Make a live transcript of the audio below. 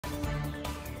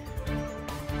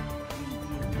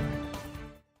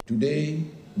Today,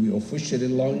 we officially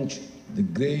launch the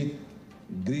Great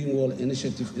Green Wall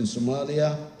Initiative in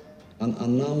Somalia and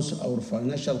announce our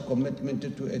financial commitment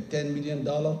to a $10 million,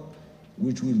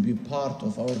 which will be part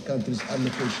of our country's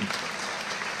allocation.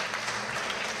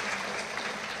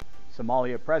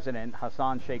 Somalia President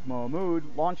Hassan Sheikh Mohamud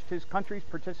launched his country's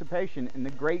participation in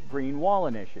the Great Green Wall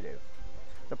Initiative.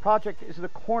 The project is the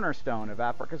cornerstone of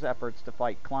Africa's efforts to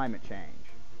fight climate change.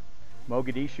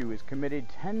 Mogadishu is committed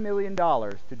 $10 million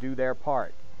to do their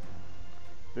part.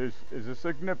 This is a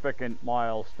significant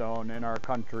milestone in our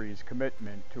country's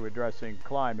commitment to addressing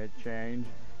climate change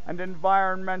and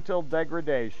environmental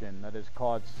degradation that has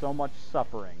caused so much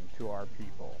suffering to our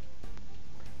people.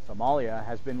 Somalia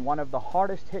has been one of the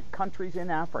hardest hit countries in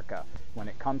Africa when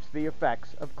it comes to the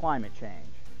effects of climate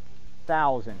change.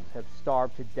 Thousands have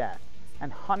starved to death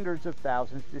and hundreds of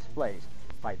thousands displaced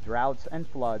by droughts and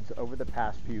floods over the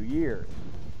past few years.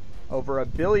 Over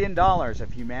 $1 billion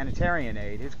of humanitarian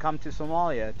aid has come to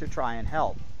Somalia to try and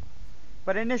help.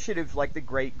 But initiatives like the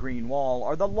Great Green Wall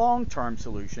are the long-term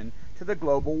solution to the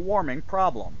global warming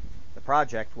problem. The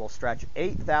project will stretch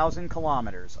 8,000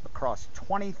 kilometers across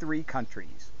 23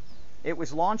 countries. It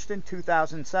was launched in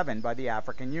 2007 by the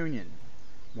African Union.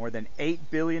 More than $8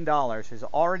 billion has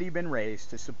already been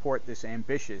raised to support this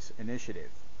ambitious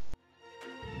initiative.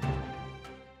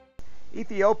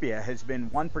 Ethiopia has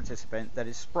been one participant that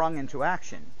has sprung into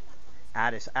action.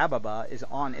 Addis Ababa is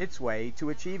on its way to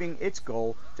achieving its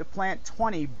goal to plant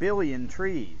 20 billion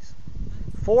trees.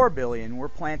 4 billion were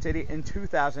planted in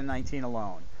 2019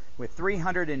 alone, with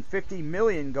 350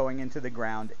 million going into the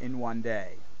ground in one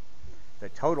day. The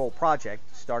total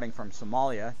project, starting from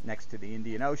Somalia next to the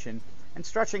Indian Ocean and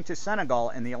stretching to Senegal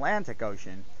in the Atlantic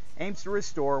Ocean, aims to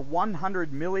restore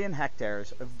 100 million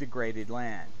hectares of degraded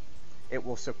land. It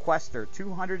will sequester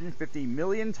 250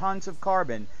 million tons of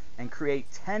carbon and create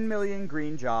 10 million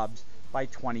green jobs by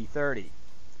 2030.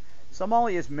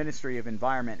 Somalia's Ministry of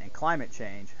Environment and Climate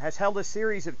Change has held a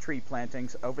series of tree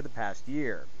plantings over the past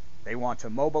year. They want to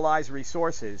mobilize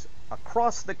resources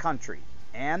across the country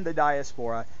and the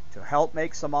diaspora to help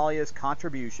make Somalia's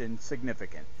contribution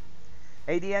significant.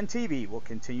 ADN TV will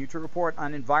continue to report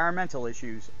on environmental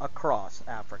issues across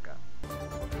Africa.